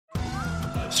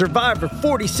Survivor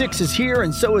 46 is here,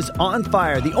 and so is On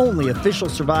Fire, the only official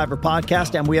Survivor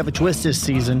podcast, and we have a twist this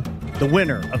season. The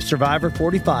winner of Survivor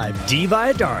 45, Dee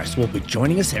Valladares, will be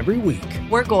joining us every week.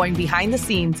 We're going behind the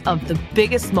scenes of the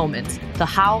biggest moments, the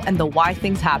how and the why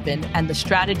things happen, and the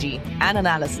strategy and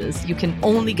analysis you can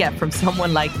only get from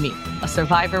someone like me, a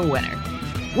Survivor winner.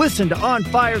 Listen to On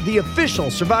Fire, the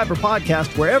official Survivor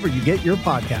podcast, wherever you get your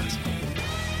podcast.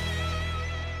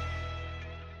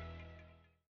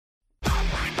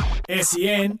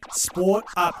 SEN Sport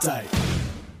Update.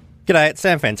 G'day, it's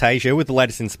Sam Fantasia with the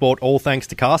latest in sport, all thanks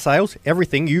to car sales,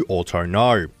 everything you auto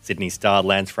know. Sydney star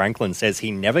Lance Franklin says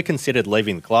he never considered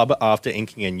leaving the club after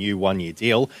inking a new one-year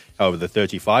deal. However, the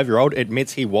 35-year-old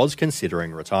admits he was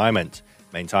considering retirement.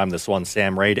 Meantime, the Swans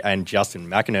Sam Reid and Justin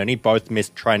McInerney both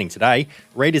missed training today.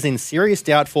 Reid is in serious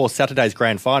doubt for Saturday's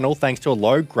grand final thanks to a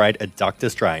low-grade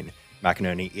adductor strain.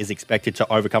 McInerney is expected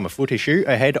to overcome a foot issue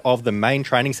ahead of the main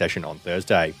training session on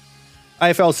Thursday.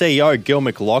 AFL CEO Gil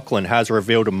McLachlan has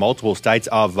revealed multiple states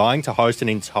are vying to host an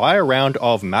entire round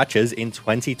of matches in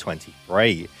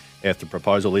 2023. If the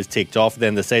proposal is ticked off,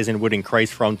 then the season would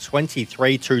increase from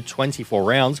 23 to 24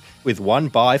 rounds, with one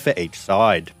bye for each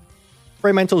side.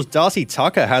 Fremantle's Darcy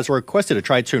Tucker has requested a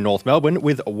trade to North Melbourne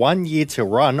with 1 year to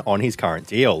run on his current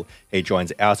deal. He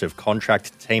joins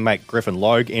out-of-contract teammate Griffin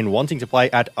Logue in wanting to play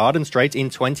at Arden Street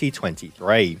in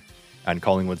 2023. And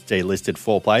Collingwood's delisted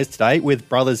 4 players today, with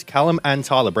brothers Callum and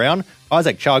Tyler Brown,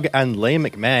 Isaac Chugg and Liam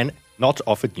McMahon not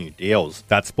offered new deals.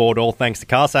 That's sport, all thanks to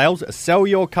car sales. Sell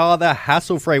your car the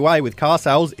hassle-free way with car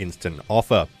sales instant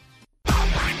offer.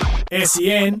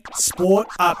 SEN Sport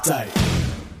Update.